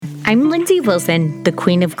I'm Lindsay Wilson, the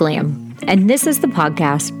Queen of Glam, and this is the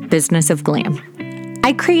podcast, Business of Glam.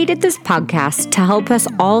 I created this podcast to help us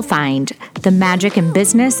all find the magic in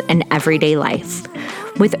business and everyday life.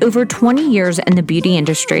 With over 20 years in the beauty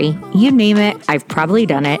industry, you name it, I've probably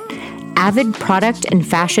done it. Avid product and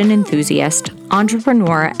fashion enthusiast,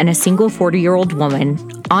 entrepreneur, and a single 40-year-old woman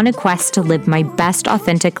on a quest to live my best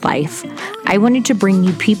authentic life, I wanted to bring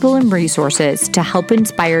you people and resources to help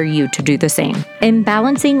inspire you to do the same. In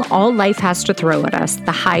balancing all life has to throw at us,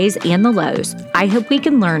 the highs and the lows, I hope we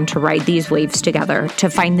can learn to ride these waves together to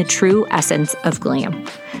find the true essence of glam.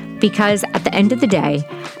 Because at the end of the day,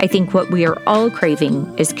 I think what we are all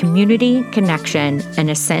craving is community, connection, and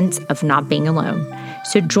a sense of not being alone.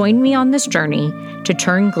 So join me on this journey to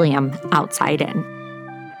turn glam outside in.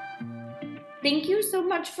 Thank you so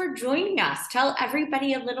much for joining us. Tell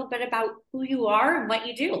everybody a little bit about who you are and what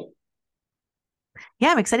you do. Yeah,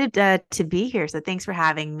 I'm excited to be here. So thanks for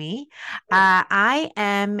having me. I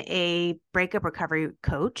am a breakup recovery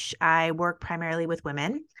coach. I work primarily with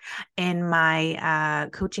women in my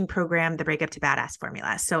coaching program, the Breakup to Badass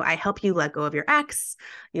Formula. So I help you let go of your ex.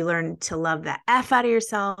 You learn to love the F out of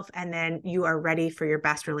yourself, and then you are ready for your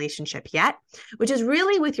best relationship yet, which is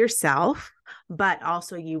really with yourself, but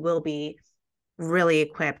also you will be really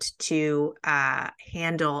equipped to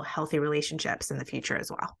handle healthy relationships in the future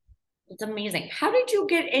as well. It's amazing. How did you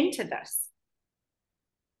get into this?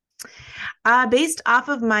 Based off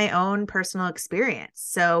of my own personal experience.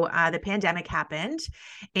 So the pandemic happened,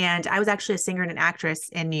 and I was actually a singer and an actress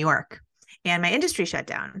in New York, and my industry shut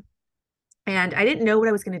down. And I didn't know what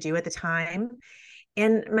I was going to do at the time.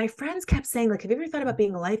 And my friends kept saying, like, have you ever thought about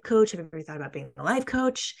being a life coach? Have you ever thought about being a life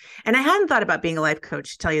coach? And I hadn't thought about being a life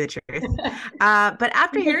coach, to tell you the truth. But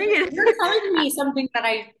after hearing it, you're telling me something that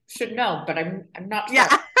I should know, but I'm not sure.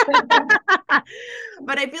 Yeah.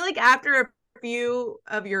 But I feel like after a few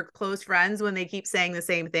of your close friends, when they keep saying the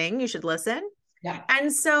same thing, you should listen. Yeah.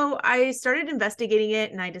 And so I started investigating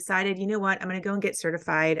it, and I decided, you know what, I'm going to go and get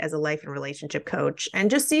certified as a life and relationship coach and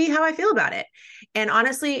just see how I feel about it. And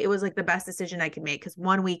honestly, it was like the best decision I could make, because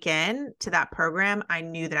 1 week in to that program, I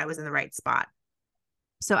knew that I was in the right spot.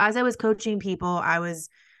 So as I was coaching people, I was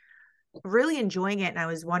really enjoying it, and I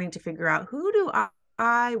was wanting to figure out, who do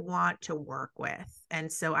I want to work with?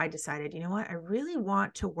 And so I decided, you know what, I really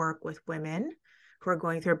want to work with women who are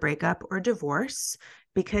going through a breakup or divorce,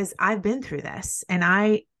 because I've been through this, and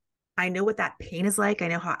I know what that pain is like. I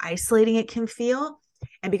know how isolating it can feel.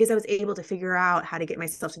 And because I was able to figure out how to get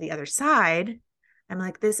myself to the other side, I'm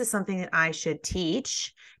like, this is something that I should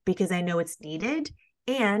teach, because I know it's needed.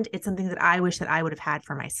 And it's something that I wish that I would have had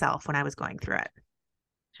for myself when I was going through it.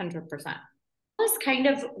 100%. Tell us kind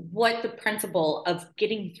of what the principle of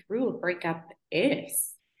getting through a breakup is.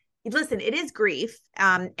 Listen, it is grief.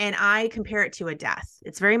 And I compare it to a death.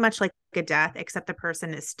 It's very much like a death, except the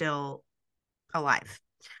person is still alive.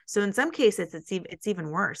 So in some cases, it's even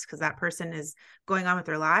worse, because that person is going on with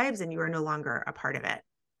their lives and you are no longer a part of it.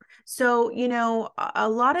 So, you know, a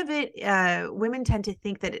lot of it, women tend to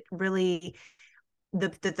think that it really,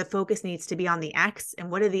 the focus needs to be on the ex,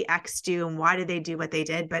 and what did the ex do, and why did they do what they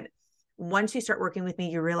did? But once you start working with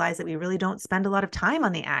me, you realize that we really don't spend a lot of time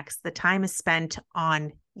on the ex. The time is spent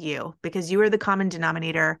on you, because you are the common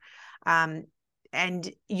denominator.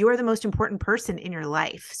 And you are the most important person in your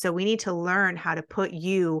life. So we need to learn how to put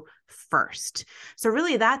you first. So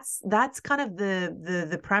really that's kind of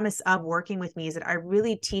the premise of working with me, is that I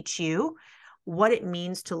really teach you what it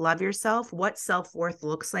means to love yourself, what self-worth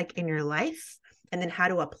looks like in your life, and then how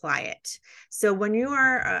to apply it. So when you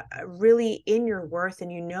are really in your worth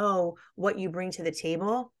and you know what you bring to the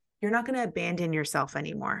table, you're not going to abandon yourself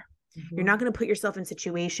anymore. Mm-hmm. You're not going to put yourself in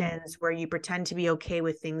situations where you pretend to be okay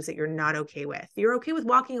with things that you're not okay with. You're okay with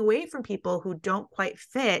walking away from people who don't quite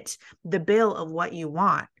fit the bill of what you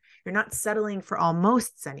want. You're not settling for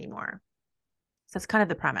almosts anymore. So that's kind of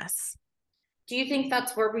the premise. Do you think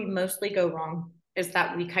that's where we mostly go wrong? Is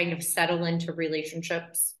that we kind of settle into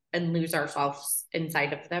relationships and lose ourselves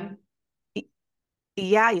inside of them?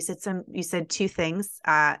 Yeah, you said two things.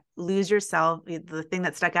 Lose yourself. The thing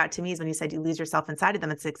that stuck out to me is when you said you lose yourself inside of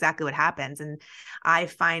them. It's exactly what happens. And I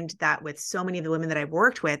find that with so many of the women that I've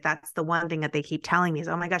worked with, that's the one thing that they keep telling me is,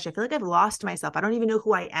 oh my gosh, I feel like I've lost myself. I don't even know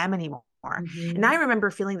who I am anymore. Mm-hmm. And I remember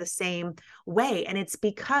feeling the same way. And it's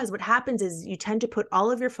because what happens is you tend to put all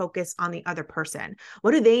of your focus on the other person.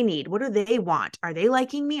 What do they need? What do they want? Are they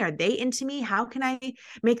liking me? Are they into me? How can I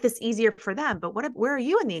make this easier for them? But where are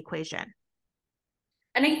you in the equation?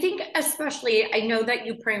 And I think especially, I know that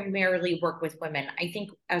you primarily work with women. I think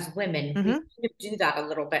as women, we kind of do that a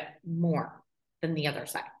little bit more than the other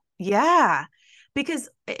side. Yeah. Because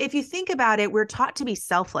if you think about it, we're taught to be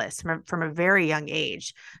selfless from a very young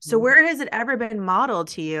age. So where has it ever been modeled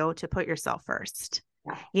to you to put yourself first?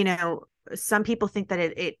 Yeah. You know, some people think that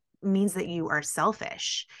it means that you are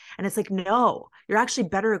selfish. And it's like, no, you're actually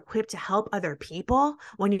better equipped to help other people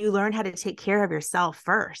when you learn how to take care of yourself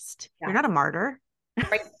first. Yeah. You're not a martyr.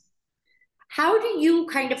 Right. How do you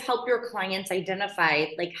kind of help your clients identify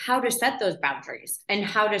like how to set those boundaries and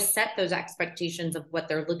how to set those expectations of what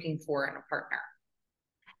they're looking for in a partner?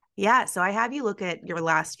 Yeah. So I have you look at your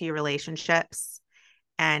last few relationships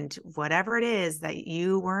and whatever it is that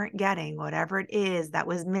you weren't getting, whatever it is that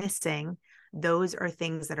was missing, those are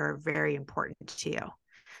things that are very important to you.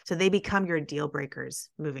 So they become your deal breakers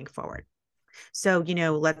moving forward. So, you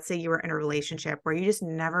know, let's say you were in a relationship where you just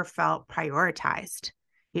never felt prioritized.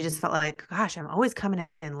 You just felt like, gosh, I'm always coming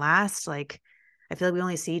in last. Like, I feel like we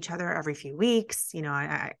only see each other every few weeks. You know,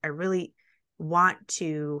 I really want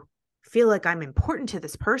to feel like I'm important to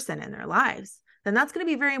this person in their lives. Then that's going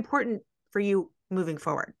to be very important for you moving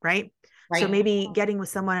forward, right? So maybe getting with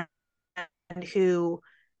someone who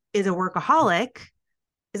is a workaholic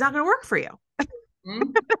is not going to work for you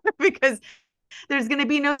because there's going to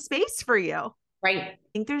be no space for you. Right. I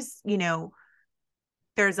think there's, you know,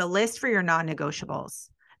 there's a list for your non-negotiables.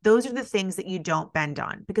 Those are the things that you don't bend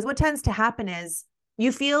on, because what tends to happen is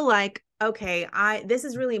you feel like, okay, this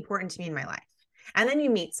is really important to me in my life. And then you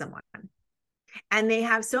meet someone and they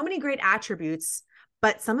have so many great attributes,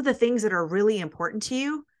 but some of the things that are really important to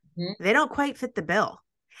you, they don't quite fit the bill.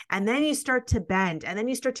 And then you start to bend and then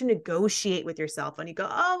you start to negotiate with yourself and you go,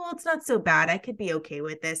 oh, well, it's not so bad. I could be okay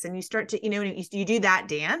with this. And you start to, you know, you do that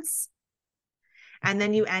dance and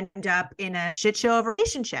then you end up in a shit show of a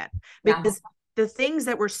relationship because the things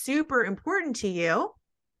that were super important to you,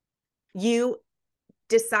 you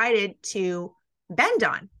decided to bend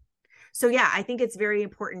on. So yeah, I think it's very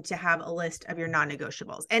important to have a list of your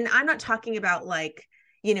non-negotiables. And I'm not talking about like,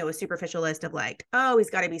 you know, a superficial list of like, oh, he's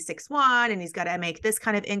got to be 6'1" and he's got to make this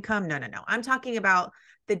kind of income. No. I'm talking about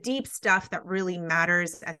the deep stuff that really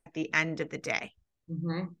matters at the end of the day.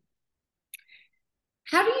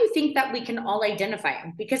 How do you think that we can all identify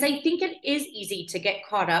them? Because I think it is easy to get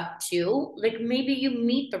caught up too. Like maybe you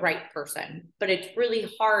meet the right person, but it's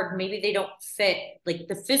really hard. Maybe they don't fit like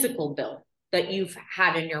the physical bill that you've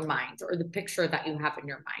had in your mind or the picture that you have in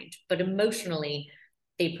your mind, but emotionally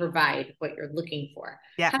they provide what you're looking for.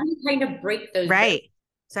 Yeah. How do you kind of break those? Right.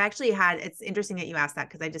 So I actually it's interesting that you asked that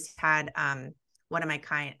because I just had one of my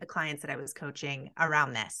clients that I was coaching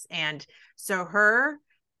around this. And so her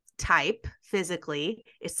type physically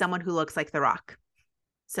is someone who looks like The Rock.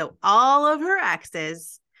 So all of her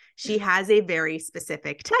exes, she has a very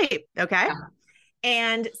specific type. Okay. Yeah.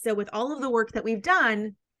 And so with all of the work that we've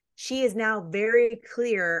done, she is now very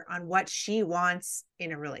clear on what she wants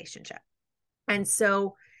in a relationship. And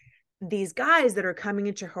so these guys that are coming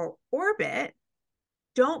into her orbit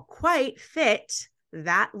don't quite fit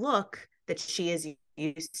that look that she is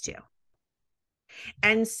used to.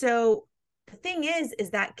 And so the thing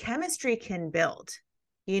is that chemistry can build.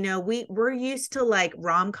 You know, we're used to like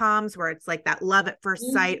rom-coms where it's like that love at first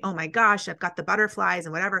sight. Oh my gosh, I've got the butterflies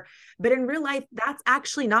and whatever. But in real life, that's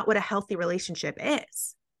actually not what a healthy relationship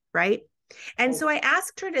is, right? And so I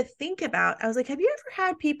asked her to think about, I was like, have you ever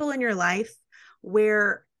had people in your life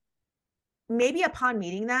where maybe upon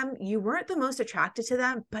meeting them, you weren't the most attracted to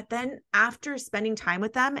them, but then after spending time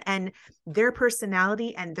with them and their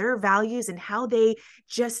personality and their values and how they're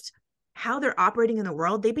operating in the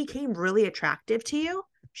world, they became really attractive to you?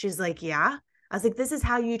 She's like, yeah. I was like, this is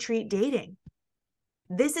how you treat dating.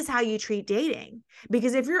 This is how you treat dating.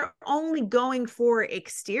 Because if you're only going for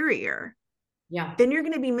exterior, then you're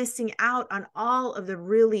going to be missing out on all of the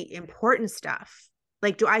really important stuff.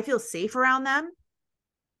 Like, do I feel safe around them?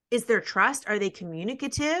 Is there trust? Are they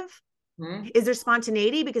communicative? Is there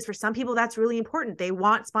spontaneity? Because for some people, that's really important. They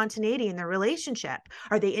want spontaneity in their relationship.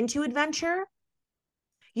 Are they into adventure?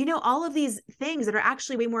 You know, all of these things that are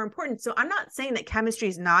actually way more important. So I'm not saying that chemistry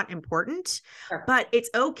is not important, but it's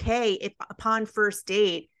okay if upon first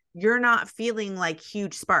date, you're not feeling like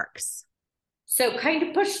huge sparks. So kind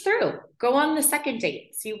of push through, go on the second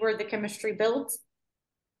date, see where the chemistry builds.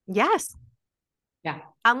 Yes. Yeah.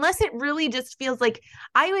 Unless it really just feels like,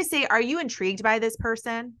 I always say, are you intrigued by this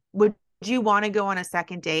person? Would you want to go on a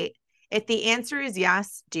second date? If the answer is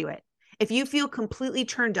yes, do it. If you feel completely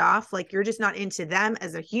turned off, like you're just not into them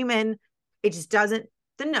as a human, it just doesn't,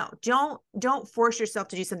 then no, don't force yourself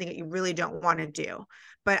to do something that you really don't want to do.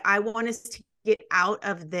 But I want us to get out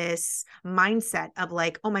of this mindset of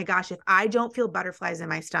like, oh my gosh, if I don't feel butterflies in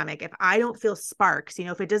my stomach, if I don't feel sparks, you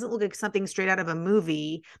know, if it doesn't look like something straight out of a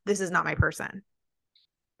movie, this is not my person.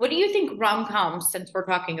 What do you think rom-coms, since we're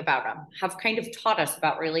talking about them, have kind of taught us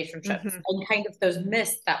about relationships Mhm. and kind of those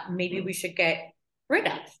myths that maybe we should get rid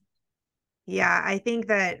of? Yeah, I think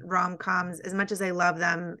that rom-coms, as much as I love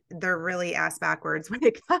them, they're really ass backwards when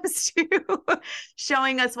it comes to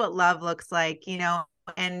showing us what love looks like, you know,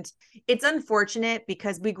 and it's unfortunate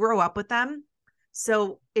because we grow up with them.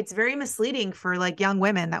 So it's very misleading for like young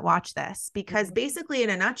women that watch this because basically, in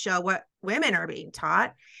a nutshell, what women are being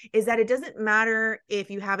taught is that it doesn't matter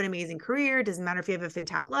if you have an amazing career, it doesn't matter if you have a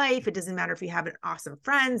fantastic life, it doesn't matter if you have an awesome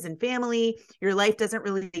friends and family. Your life doesn't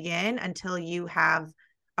really begin until you have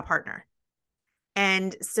a partner.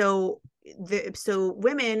 And so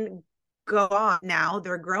women go on now,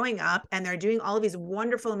 they're growing up and they're doing all of these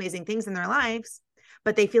wonderful, amazing things in their lives,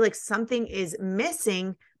 but they feel like something is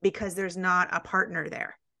missing because there's not a partner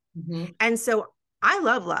there. Mm-hmm. And so I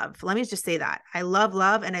love love. Let me just say that. I love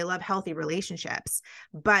love and I love healthy relationships,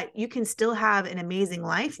 but you can still have an amazing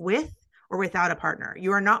life with or without a partner.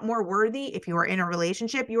 You are not more worthy if you are in a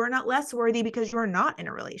relationship. You are not less worthy because you are not in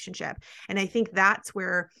a relationship. And I think that's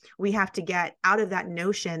where we have to get out of that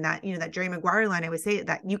notion that, you know, that Jerry Maguire line I would say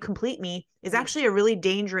that you complete me is actually a really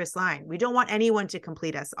dangerous line. We don't want anyone to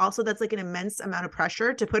complete us. Also, that's like an immense amount of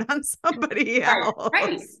pressure to put on somebody Right, else.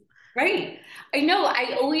 right, right. I know.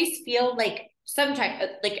 I always feel like sometimes,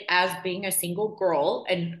 like as being a single girl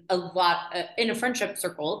and a lot in a friendship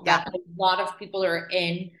circle, Yeah. that a lot of people are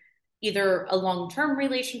in either a long-term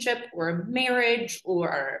relationship or a marriage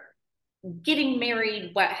or getting married,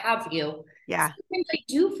 what have you. Yeah. Sometimes I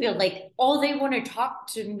do feel like all they want to talk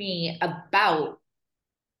to me about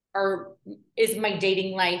are is my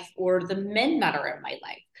dating life or the men that are in my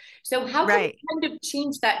life. So how can Right. we kind of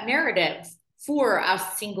change that narrative for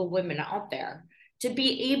us single women out there to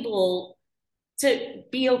be able to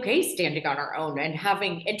be okay standing on our own and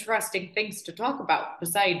having interesting things to talk about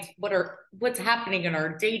besides what's happening in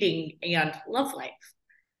our dating and love life?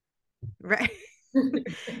 Right.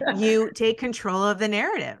 You take control of the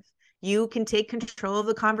narrative. You can take control of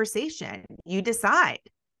the conversation. You decide,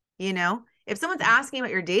 you know, if someone's asking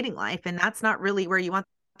about your dating life and that's not really where you want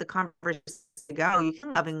the conversation to go, you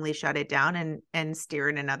can lovingly shut it down and steer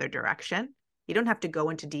in another direction. You don't have to go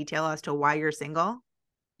into detail as to why you're single,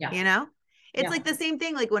 Yeah. you know? It's Yeah. like the same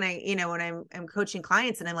thing like when I'm coaching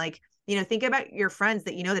clients and I'm like, you know, think about your friends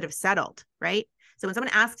that you know that have settled, right? So when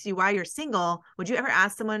someone asks you why you're single, would you ever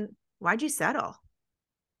ask someone, why'd you settle?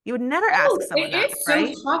 You would never ask Oh, someone it that, is so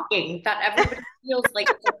right? shocking that everybody feels like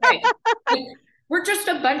it's okay. Like, we're just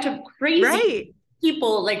a bunch of Right. crazy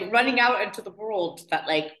people like running out into the world that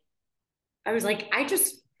like I was like, I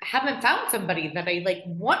just haven't found somebody that I like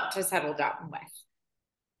want to settle down with.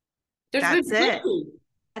 There's been That's it. plenty.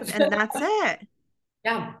 And that's it.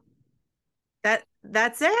 Yeah.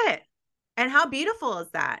 That's it. And how beautiful is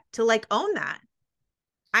that to like own that?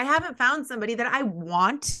 I haven't found somebody that I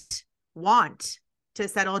want to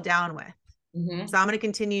settle down with. Mm-hmm. So I'm going to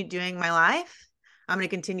continue doing my life. I'm going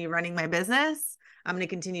to continue running my business. I'm going to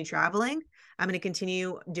continue traveling. I'm going to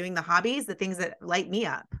continue doing the hobbies, the things that light me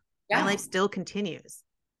up. My Yeah. life still continues.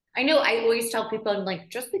 I know I always tell people, I'm like,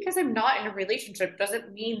 just because I'm not in a relationship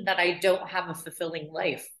doesn't mean that I don't have a fulfilling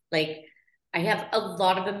life. Like, I have a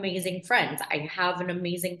lot of amazing friends. I have an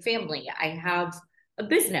amazing family. I have a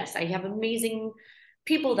business. I have amazing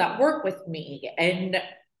people that work with me. And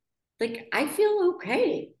like, I feel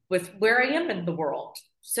okay with where I am in the world.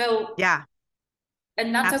 So, Yeah,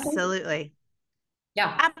 and that's okay. absolutely.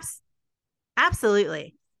 Yeah. Abs-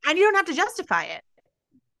 absolutely. And you don't have to justify it.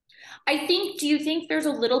 Do you think there's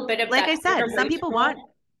a little bit of Like that I said, some people want, generational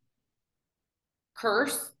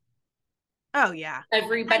curse? oh, yeah. And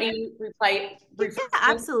Everybody yeah, refers to?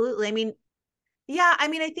 absolutely. I mean, yeah, I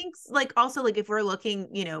mean, I think like also like if we're looking,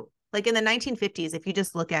 you know, like in the 1950s, if you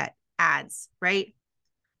just look at ads, right?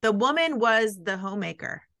 The woman was the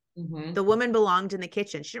homemaker. Mm-hmm. The woman belonged in the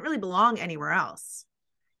kitchen. She didn't really belong anywhere else.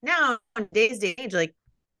 Now, in today's age, like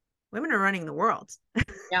women are running the world.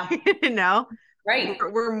 Yeah. You know, Right.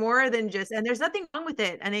 we're more than just, and there's nothing wrong with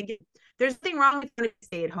it. And again, there's nothing wrong with a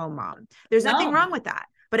stay-at-home mom. There's nothing wrong No. with that.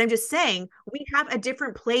 But I'm just saying we have a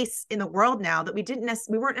different place in the world now that we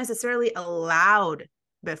weren't necessarily allowed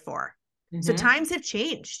before. So Mm-hmm. times have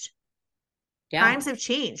changed. Yeah. Times have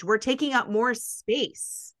changed. We're taking up more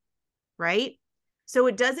space, right? So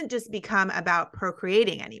it doesn't just become about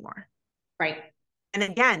procreating anymore. Right. And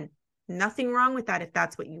again, nothing wrong with that if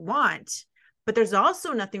that's what you want. But there's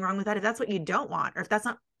also nothing wrong with that if that's what you don't want, or if that's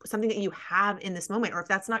not something that you have in this moment, or if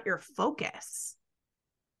that's not your focus.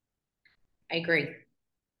 I agree.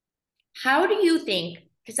 How do you think?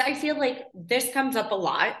 Because I feel like this comes up a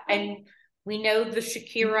lot, and We know the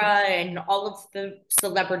Shakira and all of the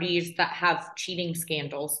celebrities that have cheating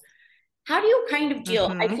scandals. How do you kind of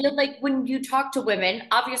deal? I feel like when you talk to women,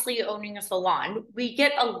 obviously owning a salon, we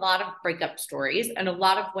get a lot of breakup stories and a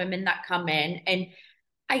lot of women that come in. And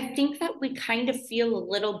I think that we kind of feel a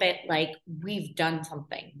little bit like we've done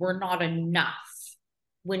something. We're not enough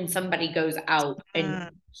when somebody goes out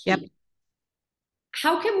and Yep. cheats.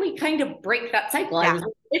 How can we kind of break that cycle? I was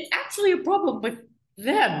like, it's actually a problem with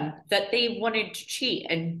them that they wanted to cheat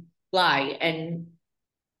and lie and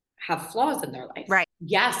have flaws in their life. Right.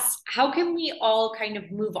 Yes. How can we all kind of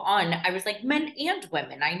move on? I was like, men and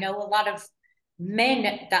women. I know a lot of men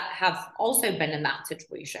that have also been in that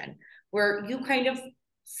situation where you kind of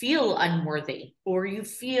feel unworthy or you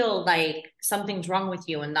feel like something's wrong with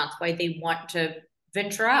you. And that's why they want to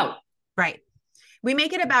venture out. Right. We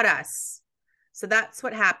make it about us. So that's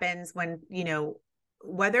what happens when,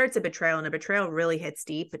 whether it's a betrayal, and a betrayal really hits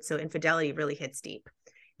deep. So infidelity really hits deep.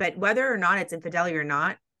 But whether or not it's infidelity or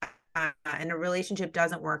not, and a relationship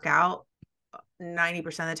doesn't work out, 90%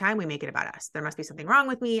 of the time we make it about us. There must be something wrong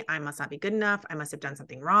with me. I must not be good enough. I must have done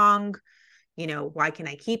something wrong. Why can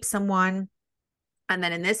I keep someone? And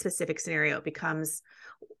then in this specific scenario, it becomes,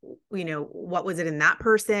 what was it in that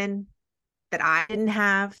person that I didn't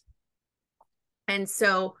have? And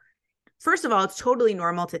so, first of all, it's totally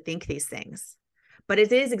normal to think these things, but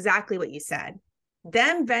it is exactly what you said.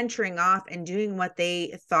 Them venturing off and doing what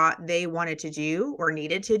they thought they wanted to do or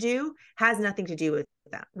needed to do has nothing to do with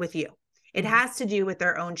them, with you. It has to do with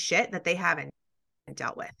their own shit that they haven't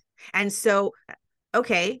dealt with. And so,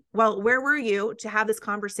 okay, well, where were you to have this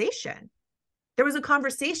conversation? There was a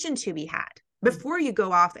conversation to be had before you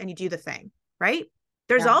go off and you do the thing, right?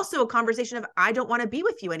 There's also a conversation of, I don't want to be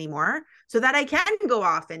with you anymore so that I can go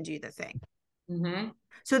off and do the thing.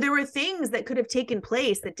 So there were things that could have taken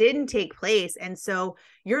place that didn't take place. And so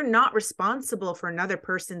you're not responsible for another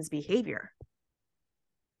person's behavior.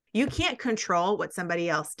 You can't control what somebody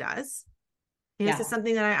else does. This is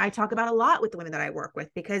something that I talk about a lot with the women that I work with,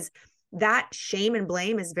 because that shame and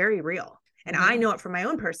blame is very real. And I know it from my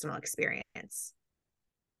own personal experience.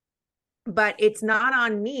 But it's not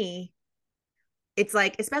on me. It's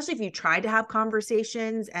like, especially if you tried to have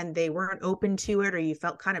conversations and they weren't open to it, or you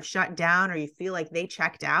felt kind of shut down, or you feel like they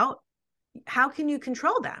checked out, how can you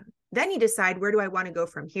control them? Then you decide, where do I want to go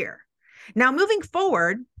from here? Now, moving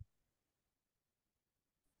forward,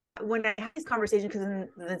 when I have these conversations, because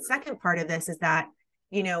the second part of this is that,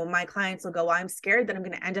 my clients will go, I'm scared that I'm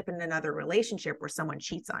going to end up in another relationship where someone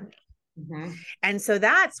cheats on me. And so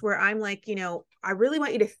that's where I'm like, I really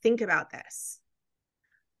want you to think about this.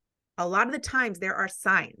 A lot of the times there are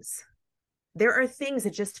signs. There are things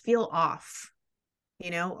that just feel off.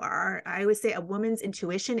 I always say a woman's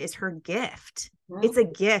intuition is her gift. It's a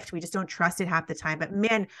gift. We just don't trust it half the time. But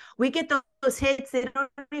man, we get those hits that don't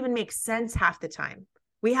even make sense half the time.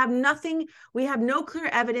 We have nothing. We have no clear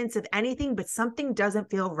evidence of anything, but something doesn't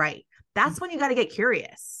feel right. That's when you got to get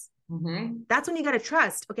curious. That's when you got to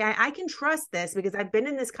trust. Okay, I can trust this because I've been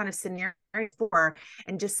in this kind of scenario before,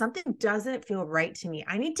 and just something doesn't feel right to me.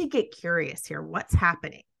 I need to get curious here. What's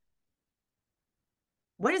happening?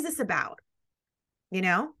 What is this about? When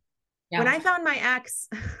I found my ex,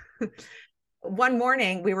 one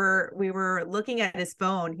morning we were looking at his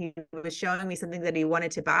phone. He was showing me something that he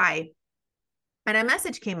wanted to buy, and a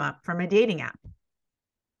message came up from a dating app.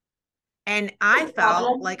 And I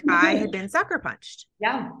felt like I had been sucker punched.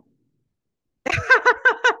 Yeah.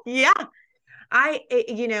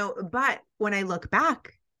 But when I look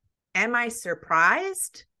back, am I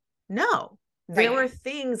surprised? No. There were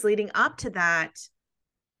things leading up to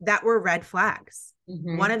that were red flags.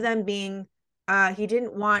 One of them being, he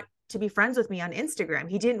didn't want to be friends with me on Instagram.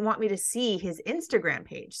 He didn't want me to see his Instagram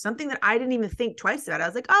page, something that I didn't even think twice about. I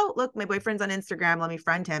was like, oh, look, my boyfriend's on Instagram. Let me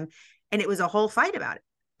friend him. And it was a whole fight about it.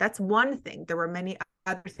 That's one thing. There were many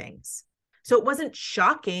other things. So it wasn't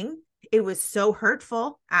shocking. It was so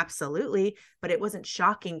hurtful. Absolutely. But it wasn't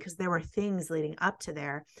shocking because there were things leading up to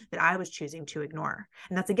there that I was choosing to ignore.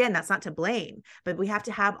 And that's not to blame, but we have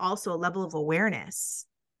to have also a level of awareness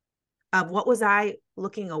of what was I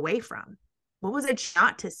looking away from? What was I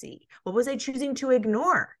not to see? What was I choosing to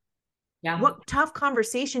ignore? What tough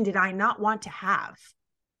conversation did I not want to have?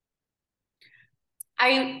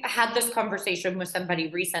 I had this conversation with somebody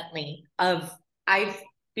recently of, I've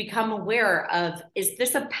become aware of, is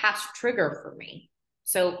this a past trigger for me?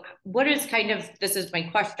 So this is my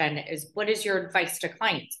question, is what is your advice to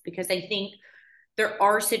clients? Because I think there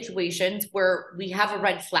are situations where we have a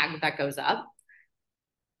red flag that goes up,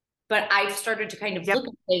 but I've started to kind of look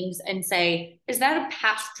at things and say, is that a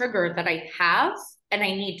past trigger that I have? and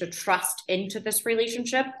I need to trust into this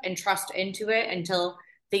relationship and trust into it until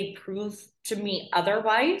they prove to me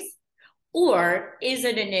otherwise? Or is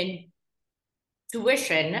it an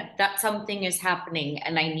intuition that something is happening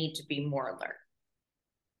and I need to be more alert?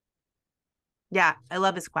 Yeah, I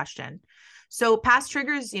love this question. So past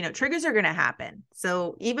triggers, triggers are going to happen.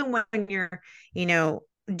 So even when you're,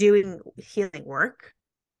 doing healing work,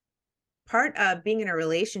 part of being in a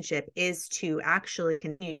relationship is to actually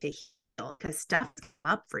continue to heal, because stuff come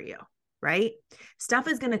up for you, right? Stuff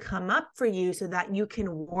is going to come up for you so that you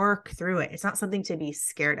can work through it. It's not something to be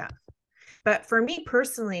scared of. But for me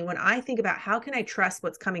personally, when I think about how can I trust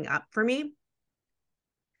what's coming up for me,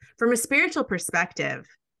 from a spiritual perspective,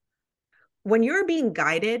 when you're being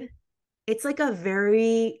guided, it's like a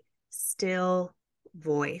very still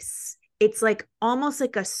voice. It's like almost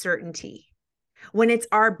like a certainty. When it's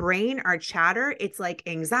our brain, our chatter, it's like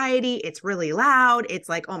anxiety. It's really loud. It's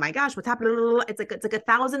like, oh my gosh, what's happening? It's like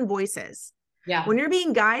 1,000 voices. Yeah. When you're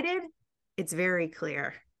being guided, it's very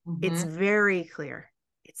clear. Mm-hmm. It's very clear.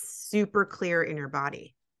 It's super clear in your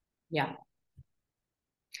body. Yeah.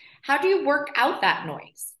 How do you work out that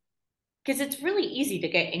noise? Because it's really easy to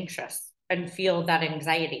get anxious and feel that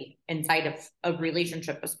anxiety inside of a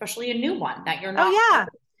relationship, especially a new one that you're not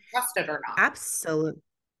trusted or not. Absolutely.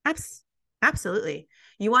 Absolutely.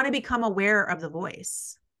 You want to become aware of the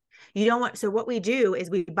voice. You don't want, so what we do is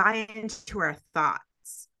we buy into our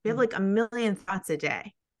thoughts. We have like 1 million thoughts a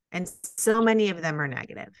day, and so many of them are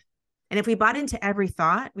negative. And if we bought into every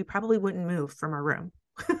thought, we probably wouldn't move from our room.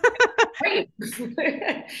 Right.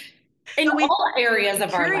 In all areas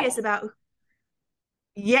of our life. Curious about,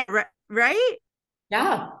 yeah, right?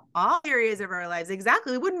 Yeah. All areas of our lives.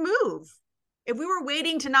 Exactly. We wouldn't move. If we were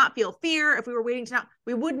waiting to not feel fear, if we were waiting to not,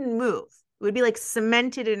 we wouldn't move. It would be like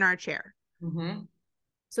cemented in our chair. Mm-hmm.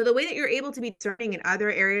 So the way that you're able to be discerning in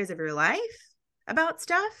other areas of your life about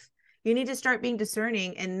stuff, you need to start being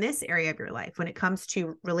discerning in this area of your life when it comes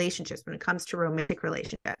to relationships, when it comes to romantic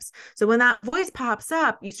relationships. So when that voice pops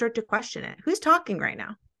up, you start to question it. Who's talking right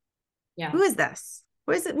now? Yeah. Who is this?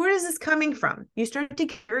 Where is this coming from? You start to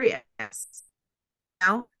get curious,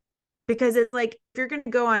 because it's like, if you're going to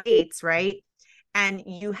go on dates, right? And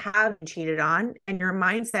you have been cheated on, and your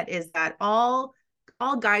mindset is that all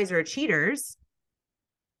guys are cheaters.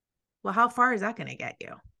 Well, how far is that going to get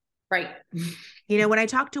you? Right. When I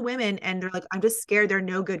talk to women and they're like, I'm just scared there are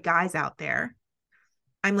no good guys out there.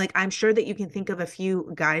 I'm like, I'm sure that you can think of a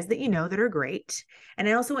few guys that that are great. And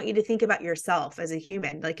I also want you to think about yourself as a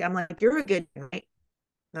human. Like, I'm like, you're a good, right?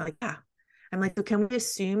 They're like, yeah. I'm like, so can we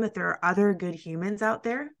assume that there are other good humans out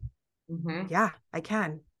there? Mm-hmm. Yeah, I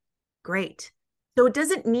can. Great. So it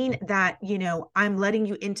doesn't mean that, I'm letting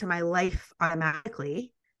you into my life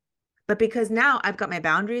automatically, but because now I've got my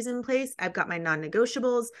boundaries in place, I've got my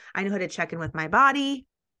non-negotiables, I know how to check in with my body,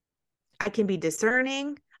 I can be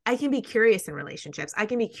discerning, I can be curious in relationships, I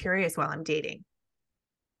can be curious while I'm dating.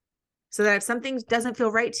 So that if something doesn't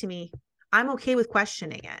feel right to me, I'm okay with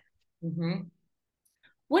questioning it. Mm-hmm.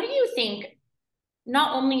 What do you think,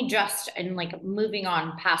 not only just in like moving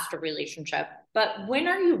on past a relationship, but when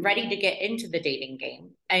are you ready to get into the dating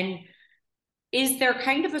game? And is there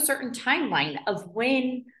kind of a certain timeline of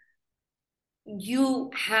when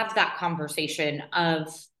you have that conversation of,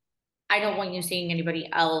 I don't want you seeing anybody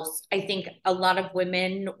else? I think a lot of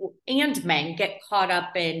women and men get caught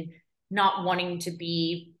up in not wanting to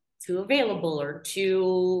be too available or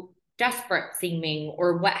too desperate seeming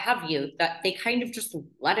or what have you, that they kind of just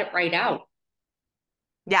let it right out.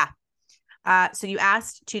 Yeah. So you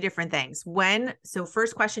asked two different things. So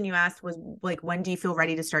first question you asked was like, when do you feel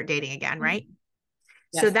ready to start dating again? Right.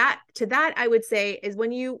 Yes. So that I would say is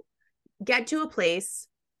when you get to a place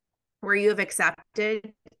where you have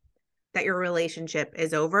accepted that your relationship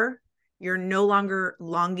is over, you're no longer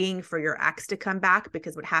longing for your ex to come back,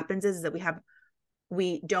 because what happens is that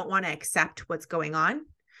we don't want to accept what's going on.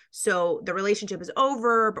 So the relationship is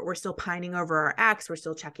over, but we're still pining over our ex. We're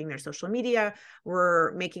still checking their social media.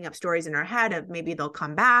 We're making up stories in our head of maybe they'll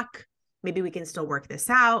come back. Maybe we can still work this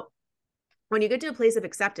out. When you get to a place of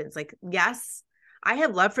acceptance, like, yes, I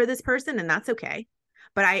have love for this person and that's okay,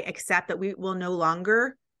 but I accept that we will no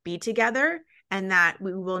longer be together and that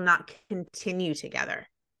we will not continue together.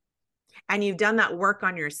 And you've done that work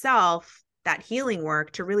on yourself, that healing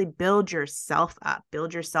work, to really build yourself up,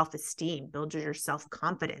 build your self-esteem, build your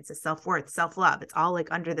self-confidence, self-worth, self-love. It's all like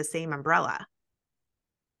under the same umbrella.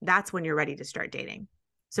 That's when you're ready to start dating.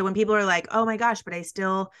 So when people are like, oh my gosh, but I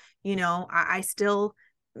still, I still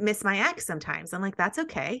miss my ex sometimes. I'm like, that's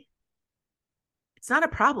okay. It's not a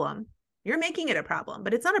problem. You're making it a problem,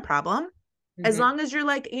 but it's not a problem. Mm-hmm. As long as you're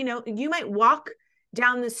like, you might walk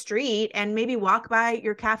down the street and maybe walk by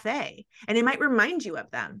your cafe, and it might remind you of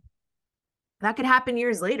them. That could happen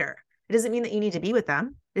years later. It doesn't mean that you need to be with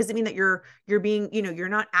them. It doesn't mean that you're being, you're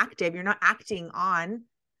not active, you're not acting on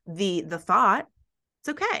the thought. It's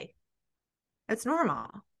okay. It's normal.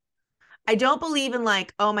 I don't believe in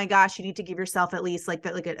like, oh my gosh, you need to give yourself at least like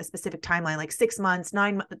a specific timeline, like 6 months,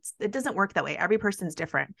 9 months. It doesn't work that way. Every person's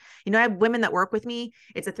different. I have women that work with me.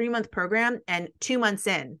 It's a 3-month program, and 2 months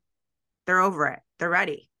in, they're over it. They're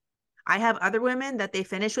ready. I have other women that they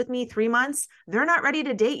finish with me 3 months. They're not ready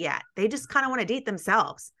to date yet. They just kind of want to date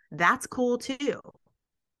themselves. That's cool too.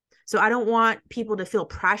 So I don't want people to feel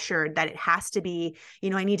pressured that it has to be,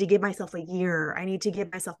 I need to give myself a year. I need to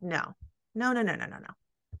give myself, no.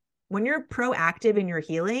 When you're proactive in your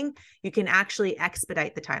healing, you can actually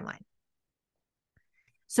expedite the timeline.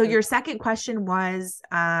 So your second question was,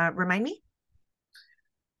 remind me?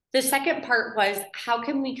 The second part was, how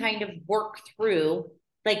can we kind of work through,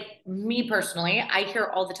 like me personally, I hear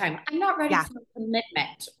all the time, I'm not ready for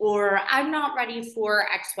commitment, or I'm not ready for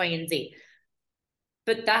X, Y, and Z.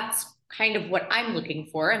 But that's kind of what I'm looking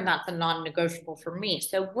for. And that's a non-negotiable for me.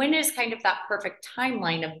 So when is kind of that perfect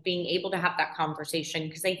timeline of being able to have that conversation?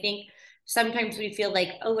 Because I think sometimes we feel like,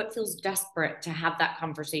 oh, it feels desperate to have that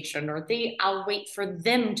conversation, or I'll wait for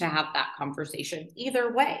them to have that conversation.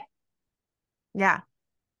 Either way. Yeah.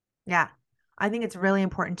 I think it's really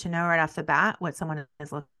important to know right off the bat what someone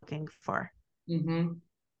is looking for. Mm-hmm.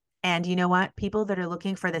 And you know what? People that are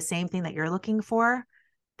looking for the same thing that you're looking for,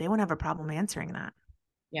 they won't have a problem answering that.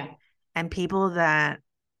 Yeah. And people that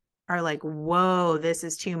are like, whoa, this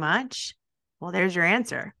is too much. Well, there's your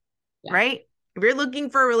answer, right? If you're looking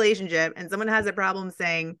for a relationship and someone has a problem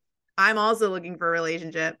saying, I'm also looking for a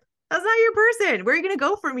relationship, that's not your person. Where are you going to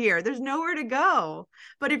go from here? There's nowhere to go.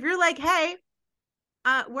 But if you're like, hey,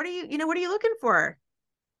 what are you looking for?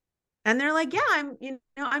 And they're like, yeah,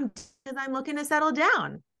 I'm looking to settle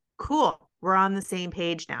down. Cool. We're on the same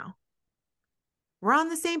page now.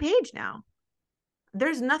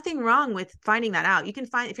 There's nothing wrong with finding that out. You can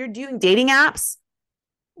find, if you're doing dating apps,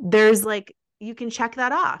 there's like, you can check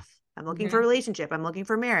that off. I'm looking for a relationship. I'm looking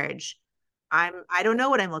for marriage. I don't know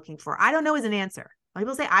what I'm looking for. I don't know is an answer. When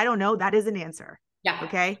people say, I don't know, that is an answer. Yeah.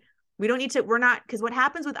 Okay. We don't need to, because what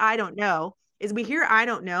happens with I don't know is we hear I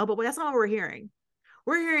don't know, but that's not what we're hearing.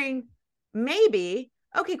 We're hearing maybe,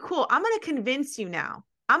 okay, cool. I'm going to convince you now.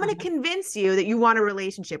 I'm going to convince you that you want a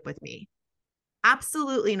relationship with me.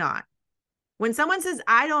 Absolutely not. When someone says,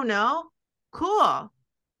 I don't know, cool.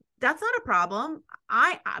 That's not a problem.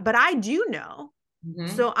 But I do know.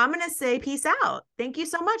 So I'm going to say, peace out. Thank you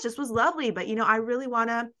so much. This was lovely. But I really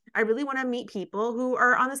want to meet people who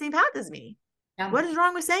are on the same path as me. Yeah. What is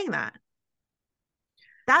wrong with saying that?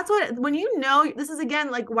 That's when this is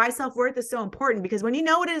again, like why self-worth is so important, because when you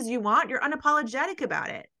know what it is you want, you're unapologetic about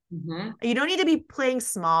it. You don't need to be playing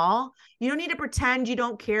small. You don't need to pretend you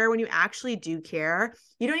don't care when you actually do care.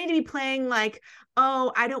 You don't need to be playing like,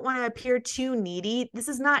 oh, I don't want to appear too needy. This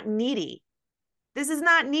is not needy. This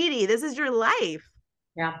is your life.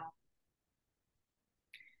 Yeah.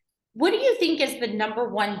 What do you think is the number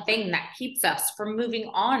one thing that keeps us from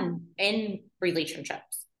moving on in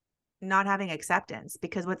relationships? Not having acceptance,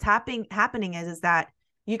 because what's happening is that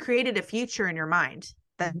you created a future in your mind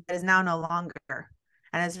that is now no longer.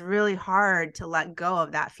 And it's really hard to let go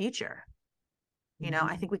of that future.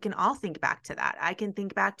 I think we can all think back to that. I can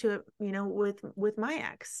think back to it, with my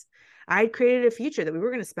ex. I created a future that we were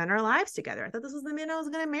going to spend our lives together. I thought this was the man I was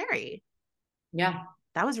going to marry. Yeah.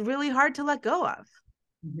 That was really hard to let go of.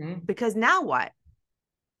 Because now what?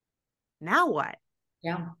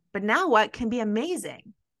 Yeah. But now what can be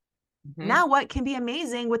amazing? Now what can be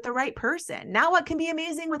amazing with the right person? Now what can be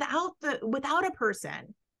amazing without a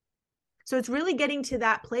person? So it's really getting to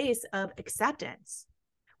that place of acceptance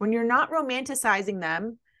when you're not romanticizing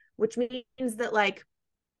them, which means that like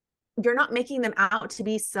you're not making them out to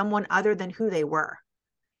be someone other than who they were.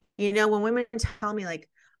 When women tell me like,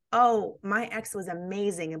 oh, my ex was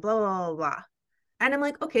amazing and blah, blah, blah, blah. And I'm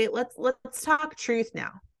like, okay, let's talk truth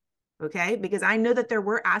now. Okay. Because I know that there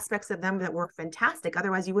were aspects of them that were fantastic.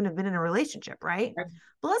 Otherwise you wouldn't have been in a relationship. Right. But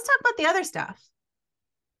let's talk about the other stuff.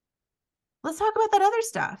 Let's talk about that other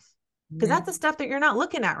stuff. Because that's the stuff that you're not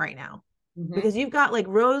looking at right now. Because you've got like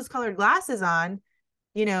rose-colored glasses on.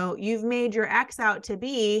 You've made your ex out to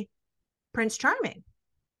be Prince Charming.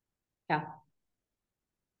 Yeah.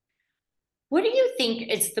 What do you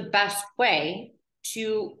think is the best way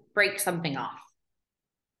to break something off?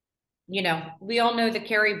 We all know the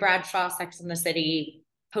Carrie Bradshaw Sex in the City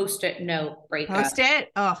Post-it note breakup.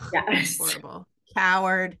 Post-it? Oh, yes. Horrible.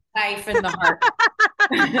 Coward. Knife in the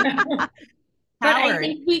heart. But I Coward.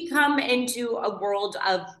 think we come into a world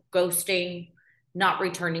of ghosting, not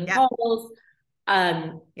returning Yeah. calls,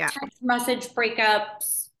 Yeah. text message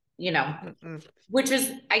breakups, Mm-mm. which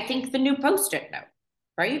is, I think, the new post-it note,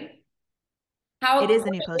 right? It is the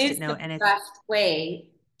new What post-it is note. the And it's best way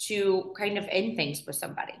to kind of end things with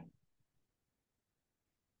somebody?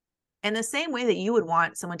 in the same way that you would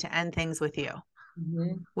want someone to end things with you,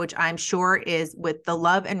 Mm-hmm. which I'm sure is with the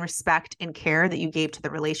love and respect and care that you gave to the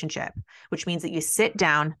relationship, which means that you sit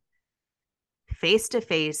down face to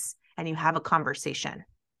face and you have a conversation.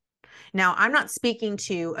 Now, I'm not speaking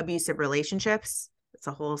to abusive relationships. It's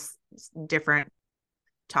a whole different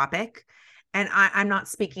topic. And I'm not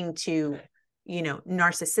speaking to,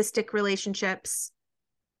 narcissistic relationships.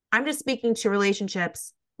 I'm just speaking to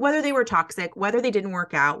relationships, whether they were toxic, whether they didn't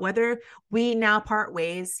work out, whether we now part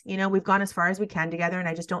ways, we've gone as far as we can together and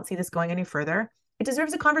I just don't see this going any further. It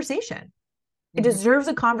deserves a conversation. It Mm-hmm. deserves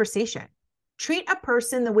a conversation. Treat a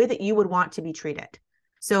person the way that you would want to be treated.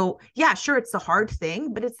 So yeah, sure, it's the hard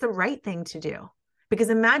thing, but it's the right thing to do. Because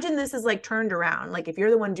imagine this is like turned around. Like if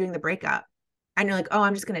you're the one doing the breakup and you're like, oh,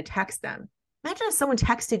 I'm just going to text them. Imagine if someone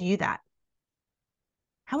texted you that.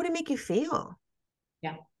 How would it make you feel?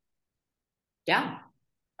 Yeah. Yeah.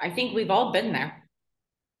 I think we've all been there.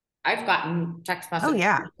 I've gotten text Oh,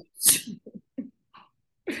 messages.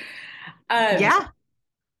 yeah. um, Yeah.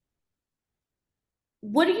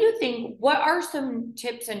 what do you think? What are some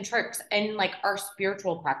tips and tricks in like our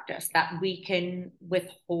spiritual practice that we can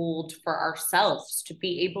withhold for ourselves to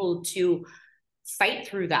be able to fight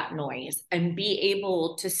through that noise and be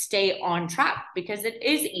able to stay on track? Because it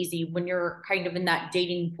is easy when you're kind of in that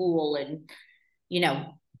dating pool and,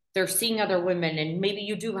 they're seeing other women and maybe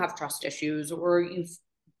you do have trust issues or you've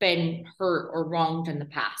been hurt or wronged in the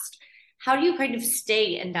past. How do you kind of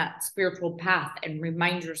stay in that spiritual path and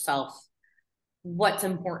remind yourself what's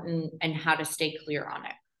important and how to stay clear on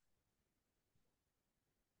it?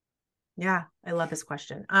 Yeah. I love this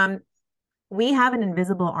question. We have an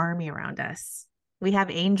invisible army around us. We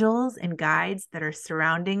have angels and guides that are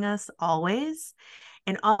surrounding us always.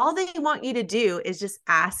 And all they want you to do is just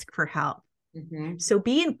ask for help. Mm-hmm. So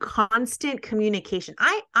be in constant communication.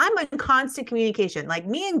 I'm in constant communication. Like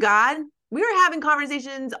me and God, we are having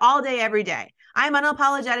conversations all day, every day. I'm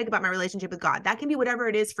unapologetic about my relationship with God. That can be whatever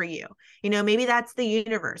it is for you. Maybe that's the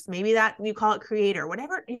universe. Maybe that you call it creator,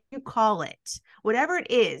 whatever you call it, whatever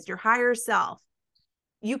it is, your higher self,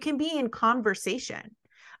 you can be in conversation.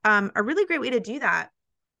 A really great way to do that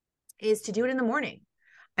is to do it in the morning.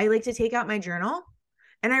 I like to take out my journal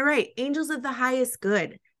and I write, angels of the highest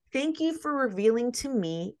good. Thank you for revealing to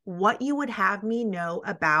me what you would have me know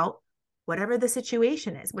about whatever the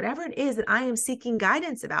situation is, whatever it is that I am seeking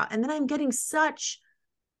guidance about. And then I'm getting such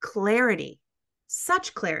clarity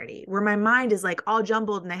where my mind is like all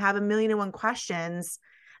jumbled and I have 1,000,001 questions.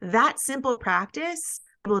 That simple practice,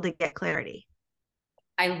 able to get clarity.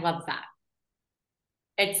 I love that.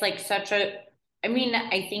 It's like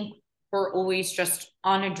I think we're always just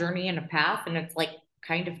on a journey and a path, and it's like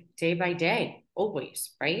kind of day by day,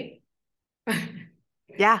 always, right?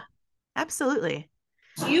 Yeah, absolutely.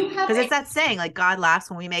 Do you have Because it's that saying, like God laughs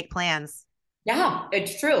when we make plans. Yeah,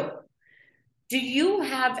 it's true. Do you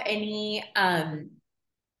have any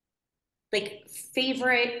like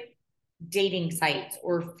favorite dating sites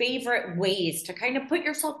or favorite ways to kind of put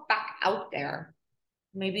yourself back out there?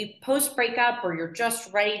 Maybe post breakup or you're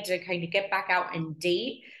just ready to kind of get back out and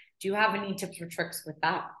date. Do you have any tips or tricks with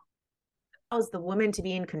that? Allows the woman to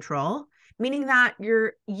be in control, meaning that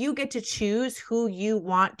you get to choose who you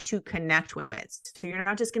want to connect with. So you're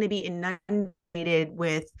not just going to be inundated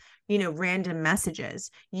with, random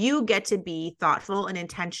messages. You get to be thoughtful and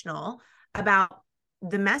intentional about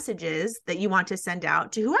the messages that you want to send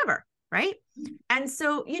out to whoever, right? And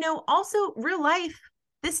so, also real life,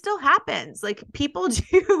 this still happens. Like people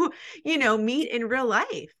do, meet in real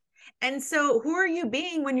life. And so who are you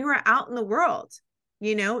being when you are out in the world?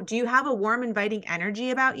 Do you have a warm, inviting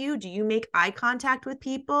energy about you? Do you make eye contact with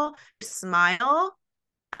people? Smile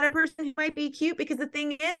at a person who might be cute? Because the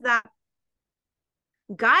thing is that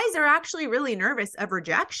guys are actually really nervous of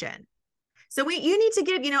rejection. So you need to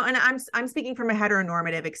give, and I'm speaking from a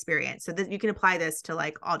heteronormative experience. So that you can apply this to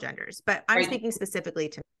like all genders, but I'm speaking specifically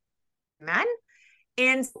to men.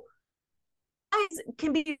 And guys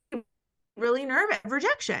can be really nervous of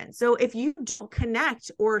rejection. So if you don't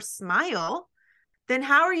connect or smile, then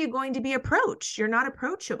how are you going to be approached? You're not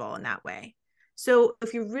approachable in that way. So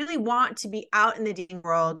if you really want to be out in the dating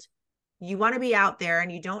world, you want to be out there and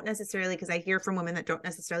you don't necessarily, because I hear from women that don't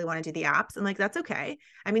necessarily want to do the apps, and like, that's okay.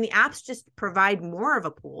 I mean, the apps just provide more of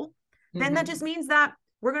a pool. Then that just means that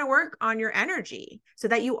we're going to work on your energy so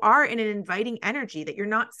that you are in an inviting energy, that you're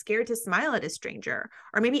not scared to smile at a stranger,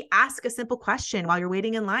 or maybe ask a simple question while you're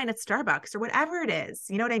waiting in line at Starbucks or whatever it is.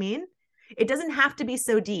 You know what I mean? It doesn't have to be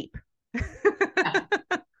so deep. Yeah.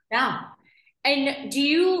 Yeah. And do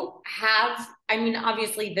you have, I mean,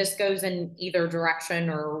 obviously this goes in either direction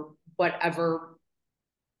or whatever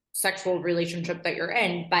sexual relationship that you're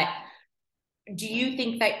in, but do you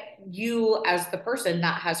think that you, as the person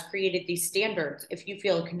that has created these standards, if you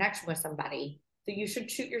feel a connection with somebody, that you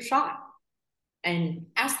should shoot your shot and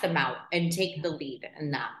ask them out and take the lead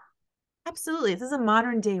in that? Absolutely. This is a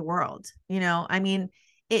modern day world. I mean,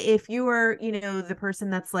 if you are, the person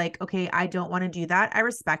that's like, okay, I don't want to do that, I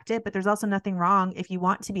respect it, but there's also nothing wrong if you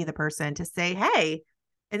want to be the person to say, hey,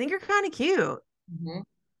 I think you're kind of cute. Mm-hmm.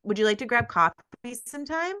 Would you like to grab coffee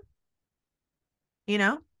sometime?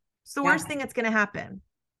 It's the worst thing that's going to happen.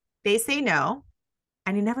 They say no,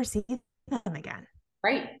 and you never see them again.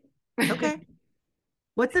 Right. Okay.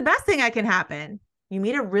 What's the best thing that can happen? You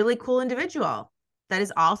meet a really cool individual that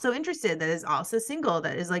is also interested, that is also single,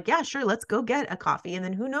 that is like, yeah, sure, let's go get a coffee. And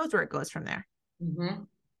then who knows where it goes from there. Mm-hmm.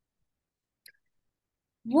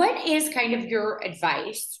 What is kind of your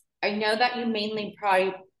advice? I know that you mainly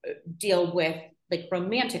probably deal with like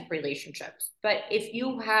romantic relationships, but if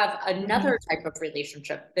you have another type of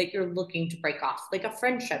relationship that you're looking to break off, like a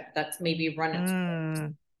friendship that's maybe run its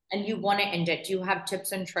course and you want to end it, do you have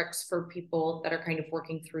tips and tricks for people that are kind of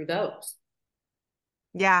working through those?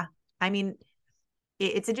 Yeah. I mean,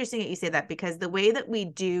 it's interesting that you say that, because the way that we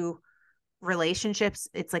do relationships,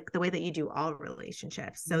 it's like the way that you do all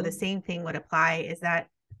relationships. So the same thing would apply, is that,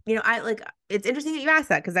 it's interesting that you asked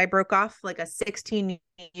that, because I broke off like a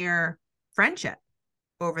 16-year friendship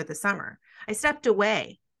over the summer. I stepped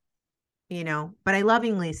away, but I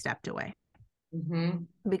lovingly stepped away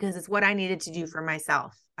because it's what I needed to do for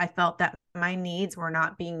myself. I felt that my needs were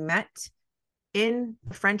not being met in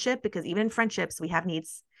the friendship, because even in friendships, we have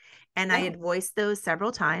needs. And I had voiced those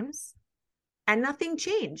several times and nothing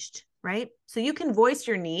changed, right? So you can voice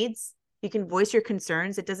your needs, you can voice your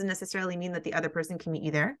concerns. It doesn't necessarily mean that the other person can meet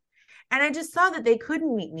you there. And I just saw that they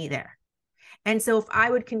couldn't meet me there. And so if I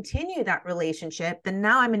would continue that relationship, then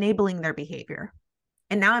now I'm enabling their behavior.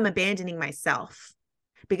 And now I'm abandoning myself,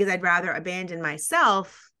 because I'd rather abandon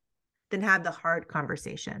myself than have the hard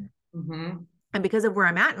conversation. And because of where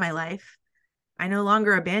I'm at in my life, I no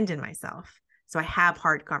longer abandon myself. So I have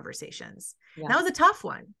hard conversations. Yeah. That was a tough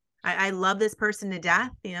one. I love this person to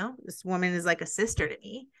death. This woman is like a sister to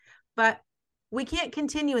me, but we can't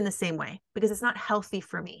continue in the same way because it's not healthy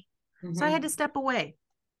for me. So I had to step away.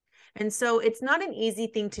 And so it's not an easy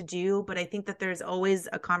thing to do, but I think that there's always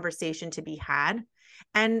a conversation to be had,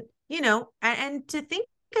 and, and to think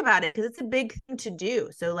about it, because it's a big thing to do.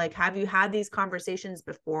 So like, have you had these conversations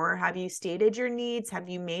before? Have you stated your needs? Have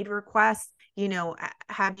you made requests?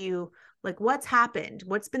 Have you, like, what's happened?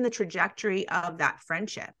 What's been the trajectory of that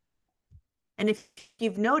friendship? And if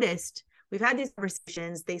you've noticed, we've had these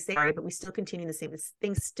conversations, they say, all right, but we still continue the same. This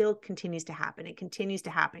thing still continues to happen. It continues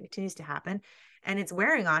to happen, continues to happen. And it's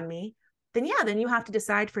wearing on me. Then you have to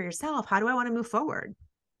decide for yourself, how do I want to move forward?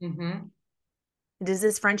 Does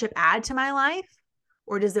this friendship add to my life,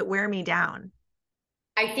 or does it wear me down?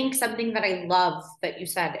 I think something that I love that you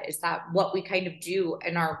said is that what we kind of do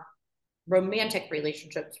in our romantic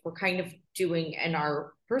relationships, we're kind of doing in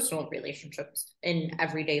our personal relationships in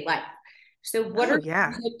everyday life. So what are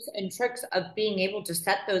tips and tricks of being able to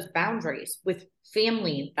set those boundaries with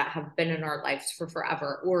family that have been in our lives for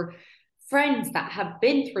forever, or friends that have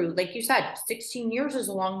been through, like you said, 16 years is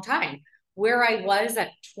a long time. Where I was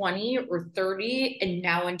at 20 or 30 and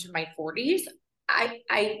now into my 40s,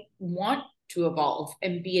 I want to evolve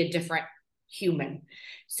and be a different human.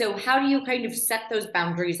 So how do you kind of set those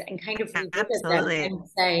boundaries and kind of look at them and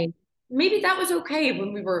say, maybe that was okay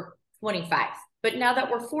when we were 25, but now that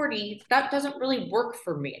we're 40, that doesn't really work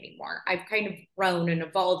for me anymore. I've kind of grown and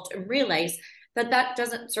evolved and realized that that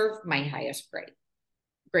doesn't serve my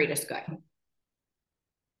greatest good.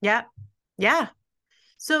 Yeah. Yeah.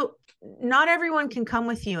 So not everyone can come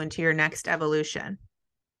with you into your next evolution.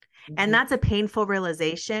 And that's a painful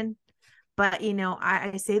realization. But,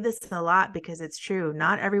 I say this a lot because it's true.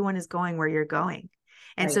 Not everyone is going where you're going.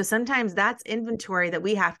 And so sometimes that's inventory that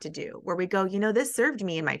we have to do, where we go, this served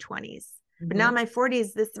me in my 20s, but now in my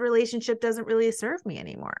 40s, this relationship doesn't really serve me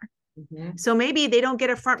anymore. So maybe they don't get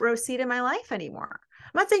a front row seat in my life anymore.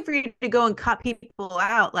 I'm not saying for you to go and cut people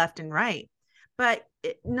out left and right, but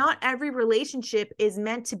not every relationship is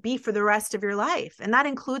meant to be for the rest of your life. And that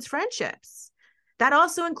includes friendships. That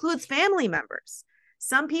also includes family members.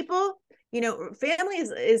 Some people, family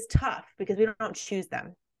is tough because we don't choose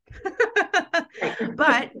them.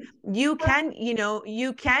 But you can,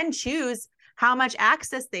 you can choose how much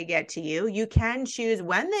access they get to you. You can choose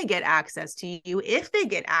when they get access to you, if they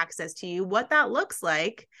get access to you, what that looks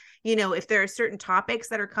like. If there are certain topics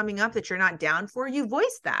that are coming up that you're not down for, you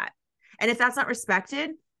voice that. And if that's not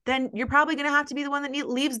respected, then you're probably going to have to be the one that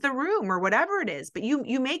leaves the room or whatever it is. But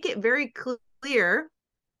you make it very clear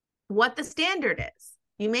what the standard is.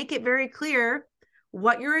 You make it very clear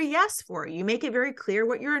what you're a yes for. You make it very clear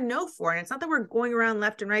what you're a no for. And it's not that we're going around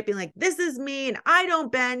left and right being like, this is me and I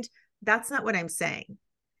don't bend. That's not what I'm saying.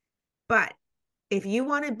 But if you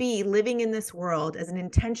want to be living in this world as an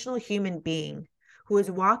intentional human being who is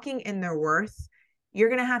walking in their worth, you're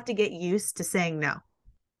going to have to get used to saying no.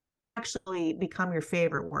 Actually become your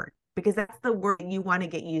favorite word, because that's the word you want to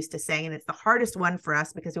get used to saying. And it's the hardest one for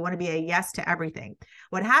us because we want to be a yes to everything.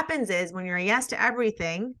 What happens is when you're a yes to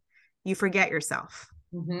everything, you forget yourself.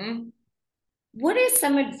 Mm-hmm. What is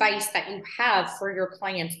some advice that you have for your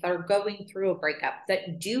clients that are going through a breakup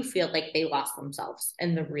that do feel like they lost themselves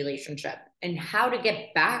in the relationship, and how to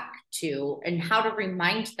get back to and how to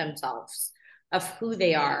remind themselves of who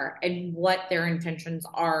they are and what their intentions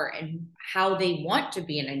are and how they want to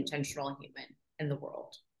be an intentional human in the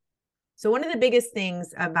world? So one of the biggest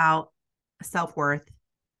things about self-worth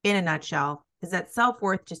in a nutshell is that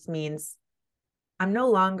self-worth just means I'm no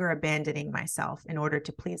longer abandoning myself in order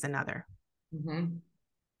to please another. Mm-hmm.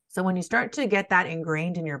 So when you start to get that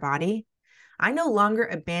ingrained in your body, I no longer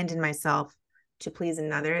abandon myself to please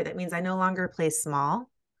another. That means I no longer play small.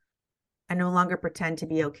 I no longer pretend to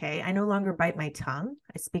be okay. I no longer bite my tongue.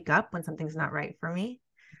 I speak up when something's not right for me.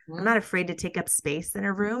 Mm-hmm. I'm not afraid to take up space in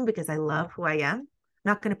a room because I love who I am. I'm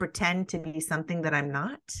not going to pretend to be something that I'm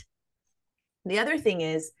not. The other thing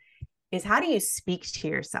is how do you speak to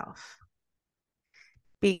yourself?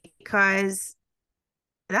 Because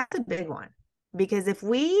that's a big one. Because if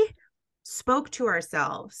we spoke to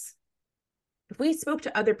ourselves, if we spoke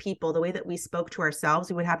to other people the way that we spoke to ourselves,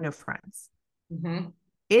 we would have no friends. Mm-hmm.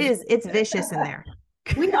 It's vicious in there.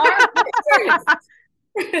 We are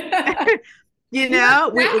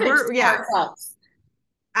we're yeah,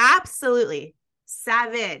 absolutely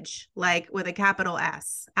savage, like with a capital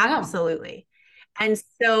S. Absolutely. Yeah. And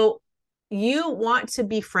so you want to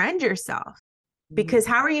befriend yourself, because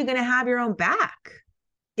how are you going to have your own back?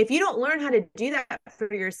 If you don't learn how to do that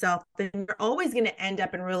for yourself, then you're always going to end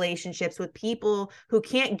up in relationships with people who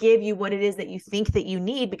can't give you what it is that you think that you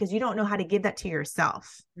need, because you don't know how to give that to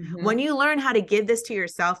yourself. Mm-hmm. When you learn how to give this to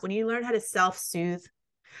yourself, when you learn how to self-soothe,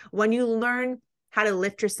 when you learn how to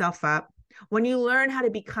lift yourself up, when you learn how to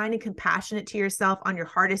be kind and compassionate to yourself on your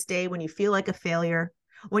hardest day, when you feel like a failure,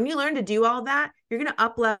 when you learn to do all that, you're going to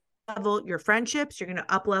up-level your friendships, you're going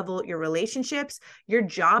to up level your relationships, your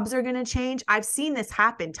jobs are going to change. I've seen this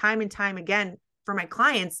happen time and time again for my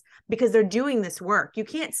clients because they're doing this work. You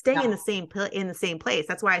can't stay in the same place.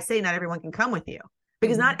 That's why I say not everyone can come with you,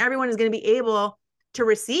 because not everyone is going to be able to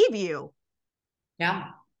receive you. Yeah.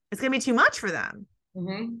 It's going to be too much for them.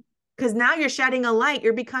 Because now you're shedding a light.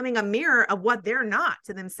 You're becoming a mirror of what they're not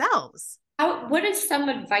to themselves. What is some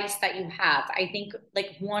advice that you have? I think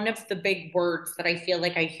like one of the big words that I feel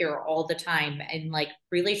like I hear all the time in like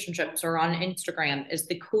relationships or on Instagram is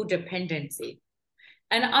the codependency.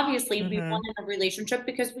 And obviously we want in a relationship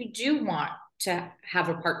because we do want to have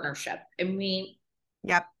a partnership, and we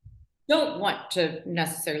don't want to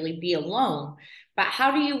necessarily be alone. But how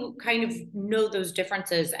do you kind of know those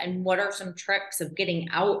differences, and what are some tricks of getting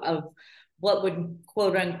out of what would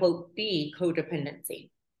quote unquote be codependency?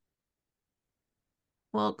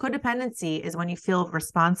 Well, codependency is when you feel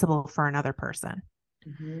responsible for another person.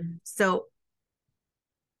 So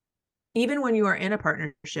even when you are in a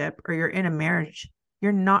partnership or you're in a marriage,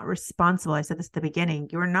 you're not responsible. I said this at the beginning.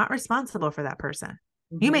 You are not responsible for that person.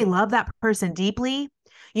 You may love that person deeply.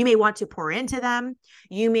 You may want to pour into them.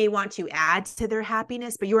 You may want to add to their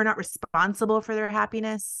happiness, but you are not responsible for their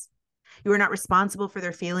happiness. You are not responsible for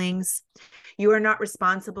their feelings. You are not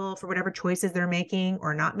responsible for whatever choices they're making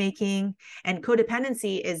or not making. And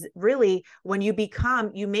codependency is really when you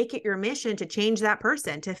make it your mission to change that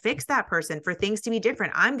person, to fix that person, for things to be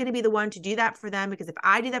different. I'm going to be the one to do that for them, because if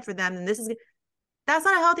I do that for them, then that's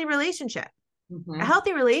not a healthy relationship. A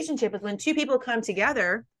healthy relationship is when two people come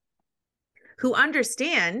together who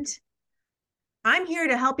understand, I'm here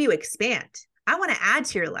to help you expand. I want to add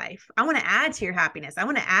to your life. I want to add to your happiness. I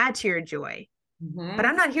want to add to your joy. But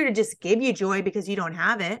I'm not here to just give you joy because you don't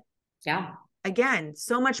have it. Yeah. Again,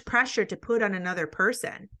 so much pressure to put on another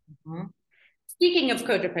person. Speaking of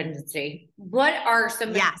codependency, what are some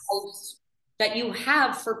advice that you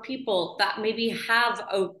have for people that maybe have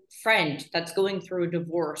a friend that's going through a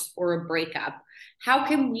divorce or a breakup? How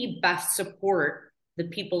can we best support the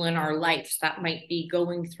people in our lives that might be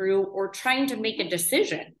going through or trying to make a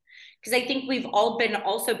decision? Because I think we've all been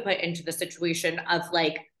also put into the situation of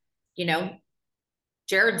like, you know,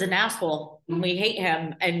 Jared's an asshole and we hate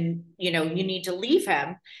him and, you know, you need to leave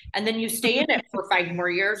him. And then you stay in it for 5 more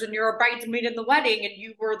years and you're a bridesmaid in the wedding and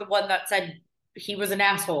you were the one that said he was an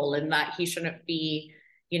asshole and that he shouldn't be,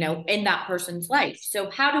 you know, in that person's life. So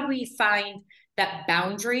how do we find that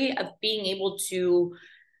boundary of being able to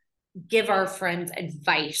give our friends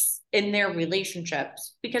advice in their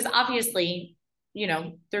relationships? Because obviously, you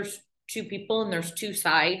know, there's two people and there's two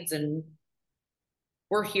sides and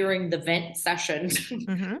we're hearing the vent sessions.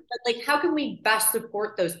 Mm-hmm. But like, how can we best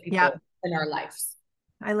support those people in our lives?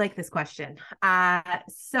 I like this question.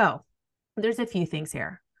 So there's a few things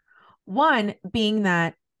here. One being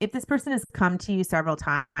that if this person has come to you several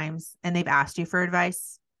times and they've asked you for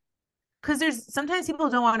advice, because there's sometimes people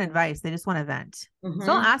don't want advice, they just want to vent. Mm-hmm.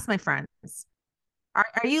 So I'll ask my friends,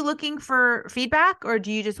 are you looking for feedback or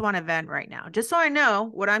do you just want to vent right now? Just so I know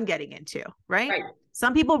what I'm getting into, right?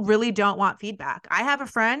 Some people really don't want feedback. I have a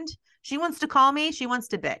friend, she wants to call me, she wants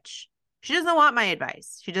to bitch. She doesn't want my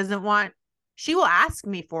advice. She will ask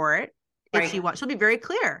me for it if she wants. She'll be very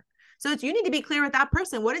clear. So you need to be clear with that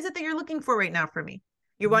person. What is it that you're looking for right now from me?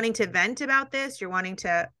 You're wanting to vent about this. You're wanting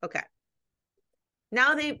to, okay.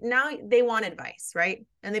 Now they want advice, right?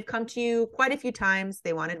 And they've come to you quite a few times.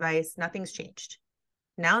 They want advice. Nothing's changed.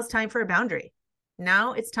 Now it's time for a boundary.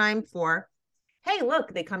 Now it's time for, hey,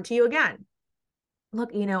 look, they come to you again.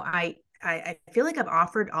 Look, you know, I feel like I've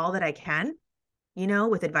offered all that I can, you know,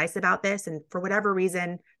 with advice about this. And for whatever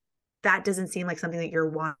reason, that doesn't seem like something that you're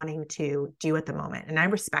wanting to do at the moment. And I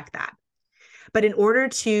respect that. But in order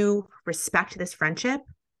to respect this friendship,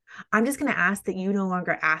 I'm just going to ask that you no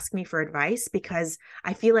longer ask me for advice because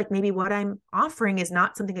I feel like maybe what I'm offering is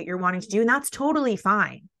not something that you're wanting to do. And that's totally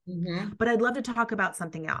fine. Mm-hmm. But I'd love to talk about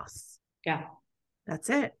something else. Yeah. That's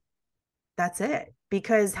it.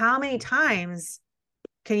 Because how many times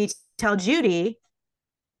can you tell Judy?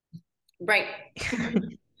 Right.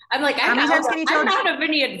 I'm like, how many times can you tell? I'm out of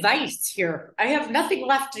any advice here. I have nothing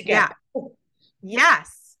left to give. Yeah.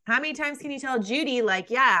 Yes. How many times can you tell Judy, like,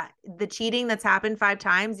 yeah, the cheating that's happened 5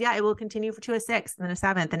 times, yeah, it will continue to a 6th and then a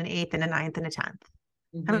 7th and an 8th and a 9th and a 10th.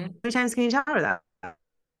 Mm-hmm. How many times can you tell her that?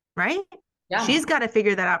 Right? Yeah. She's got to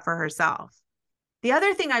figure that out for herself. The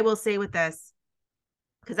other thing I will say with this,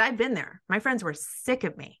 because I've been there, my friends were sick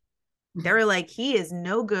of me. They were like, he is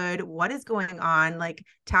no good. What is going on? Like,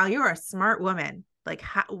 Tal, you're a smart woman. Like,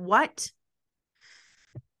 what?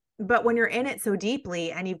 But when you're in it so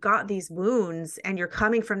deeply and you've got these wounds and you're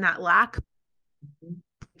coming from that lack,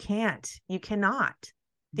 you cannot.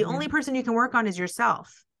 The only person you can work on is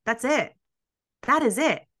yourself. That's it. That is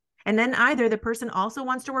it. And then either the person also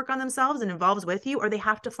wants to work on themselves and involves with you, or they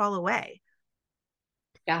have to fall away.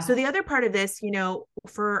 Yeah. So the other part of this, you know,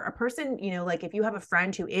 for a person, you know, like if you have a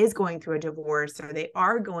friend who is going through a divorce or they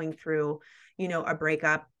are going through, you know, a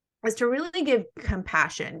breakup, is to really give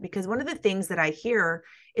compassion. Because one of the things that I hear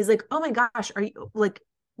is like, oh my gosh, are you like,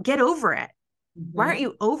 get over it. Mm-hmm. Why aren't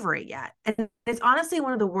you over it yet? And it's honestly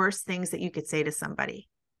one of the worst things that you could say to somebody.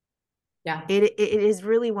 Yeah. It is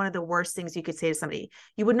really one of the worst things you could say to somebody.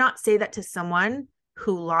 You would not say that to someone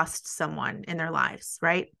who lost someone in their lives,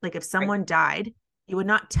 right? Like if someone died, you would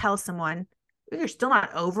not tell someone, you're still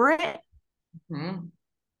not over it. Mm-hmm.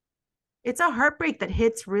 It's a heartbreak that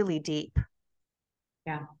hits really deep.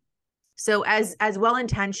 Yeah. So as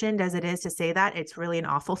well-intentioned as it is to say that, it's really an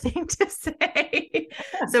awful thing to say.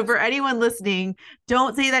 So for anyone listening,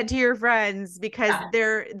 don't say that to your friends because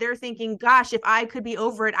they're thinking, gosh, if I could be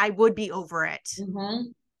over it, I would be over it. Mm-hmm.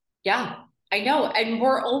 Yeah, I know. And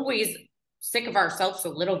we're always sick of ourselves a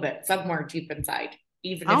little bit somewhere deep inside.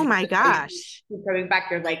 Even if my gosh. Keep coming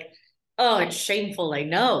back, you're like, oh, it's shameful. I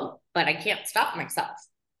know, but I can't stop myself.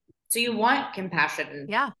 So you want compassion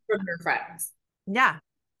from your friends. Yeah.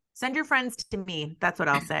 Send your friends to me. That's what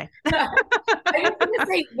I'll say. I was going to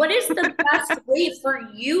say, what is the best way for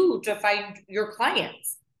you to find your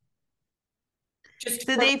clients?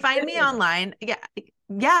 So they find me online.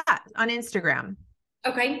 Yeah. On Instagram.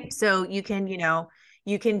 Okay. So you can, you know,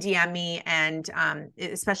 you can DM me and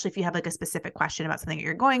especially if you have like a specific question about something that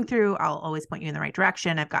you're going through, I'll always point you in the right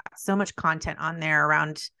direction. I've got so much content on there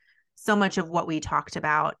around so much of what we talked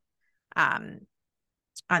about on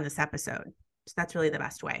this episode. So that's really the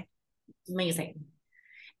best way. Amazing.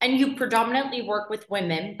 And you predominantly work with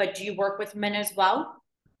women, but do you work with men as well?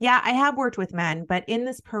 Yeah, I have worked with men, but in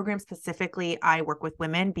this program specifically, I work with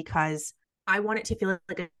women because I want it to feel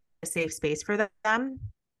like a safe space for them.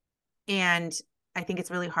 And I think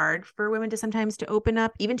it's really hard for women to sometimes to open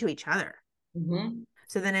up even to each other. Mm-hmm.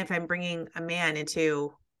 So then if I'm bringing a man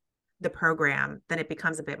into the program, then it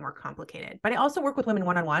becomes a bit more complicated. But I also work with women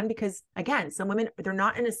one-on-one because, again, some women, they're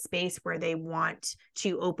not in a space where they want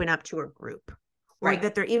to open up to a group, or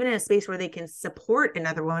that they're even in a space where they can support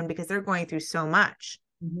another woman because they're going through so much.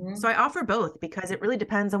 Mm-hmm. So I offer both because it really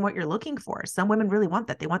depends on what you're looking for. Some women really want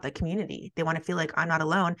that. They want the community. They want to feel like I'm not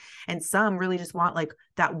alone. And some really just want like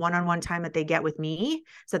that one-on-one time that they get with me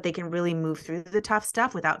so that they can really move through the tough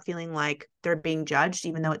stuff without feeling like they're being judged,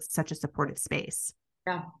 even though it's such a supportive space.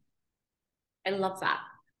 Yeah. I love that.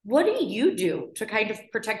 What do you do to kind of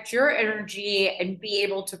protect your energy and be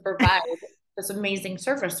able to provide this amazing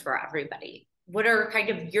service for everybody? What are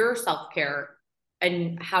kind of your self-care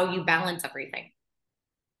and how you balance everything?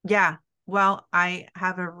 Yeah. Well, I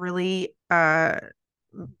have a really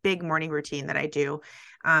big morning routine that I do.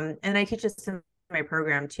 And I teach this in my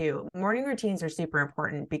program too. Morning routines are super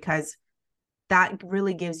important because that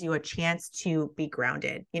really gives you a chance to be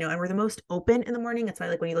grounded, and we're the most open in the morning. It's why,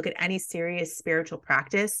 like, when you look at any serious spiritual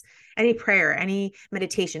practice, any prayer, any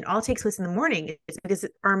meditation, all takes place in the morning. It's because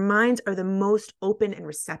our minds are the most open and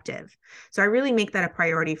receptive. So I really make that a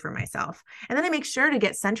priority for myself. And then I make sure to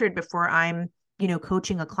get centered before I'm,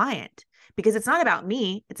 coaching a client, because it's not about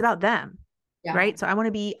me, it's about them. Yeah. Right. So I want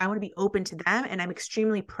to be open to them, and I'm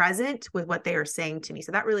extremely present with what they are saying to me.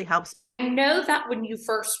 So that really helps. I know that when you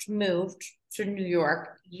first moved to New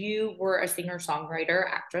York, you were a singer-songwriter,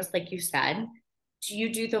 actress, like you said. Do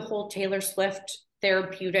you do the whole Taylor Swift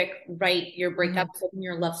therapeutic, write your breakups and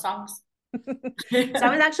your love songs? So I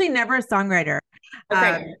was actually never a songwriter.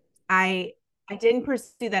 Okay. I didn't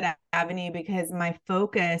pursue that avenue because my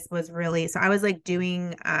focus was really, so I was like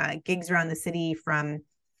doing gigs around the city, from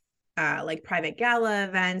like private gala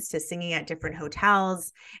events to singing at different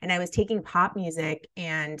hotels. And I was taking pop music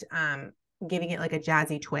and giving it like a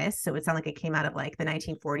jazzy twist. So it would sound like it came out of like the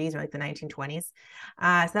 1940s or like the 1920s.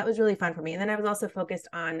 So that was really fun for me. And then I was also focused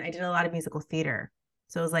on, I did a lot of musical theater.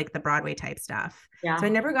 So it was like the Broadway type stuff. Yeah. So I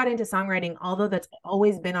never got into songwriting, although that's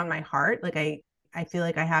always been on my heart. Like I feel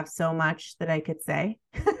like I have so much that I could say,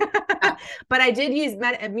 but I did use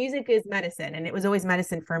music is medicine, and it was always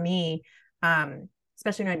medicine for me.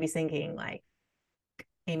 Especially when I'd be singing like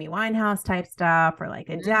Amy Winehouse type stuff, or like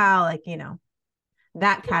Adele, like,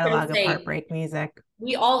 that catalog of heartbreak music.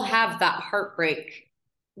 We all have that heartbreak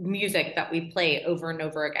music that we play over and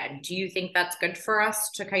over again. Do you think that's good for us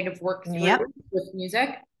to kind of work through with music?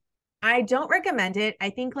 I don't recommend it. I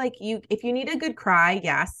think like if you need a good cry,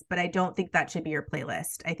 yes, but I don't think that should be your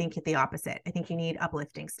playlist. I think the opposite. I think you need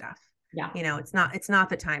uplifting stuff. Yeah. It's not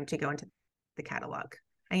the time to go into the catalog.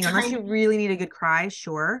 And, unless you really need a good cry,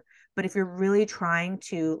 sure. But if you're really trying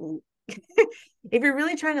to,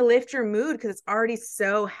 lift your mood because it's already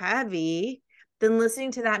so heavy, then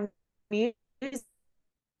listening to that music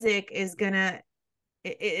is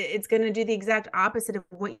it's gonna do the exact opposite of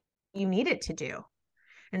what you need it to do.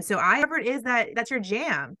 And so whatever it is that's your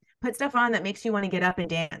jam, put stuff on that makes you want to get up and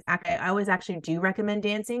dance. I always actually do recommend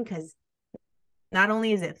dancing, because not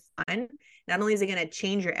only is it fun, not only is it going to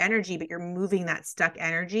change your energy, but you're moving that stuck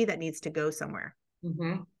energy that needs to go somewhere.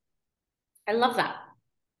 Mm-hmm. I love that.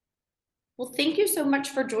 Well, thank you so much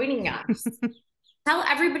for joining us. Tell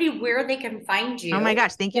everybody where they can find you. Oh my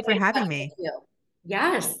gosh. Thank you for having me.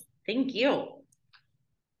 Yes. Thank you.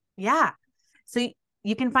 Yeah. So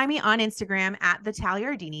you can find me on Instagram at the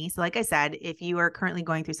Yardeni. So like I said, if you are currently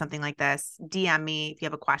going through something like this, DM me. If you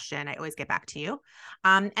have a question, I always get back to you.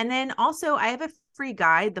 And then also I have a free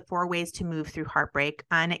guide, The 4 Ways to Move Through Heartbreak.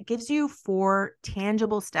 And it gives you 4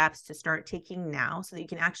 tangible steps to start taking now so that you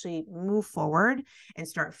can actually move forward and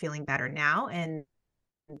start feeling better now. And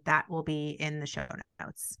that will be in the show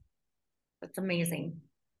notes. That's amazing.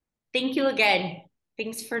 Thank you again.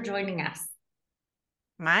 Thanks for joining us.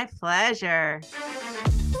 My pleasure.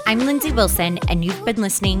 I'm Lindsay Wilson, and you've been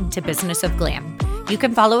listening to Business of Glam. You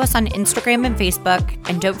can follow us on Instagram and Facebook,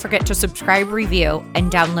 and don't forget to subscribe, review,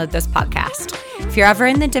 and download this podcast. If you're ever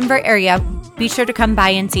in the Denver area, be sure to come by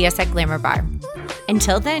and see us at Glamour Bar.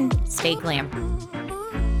 Until then, stay glam.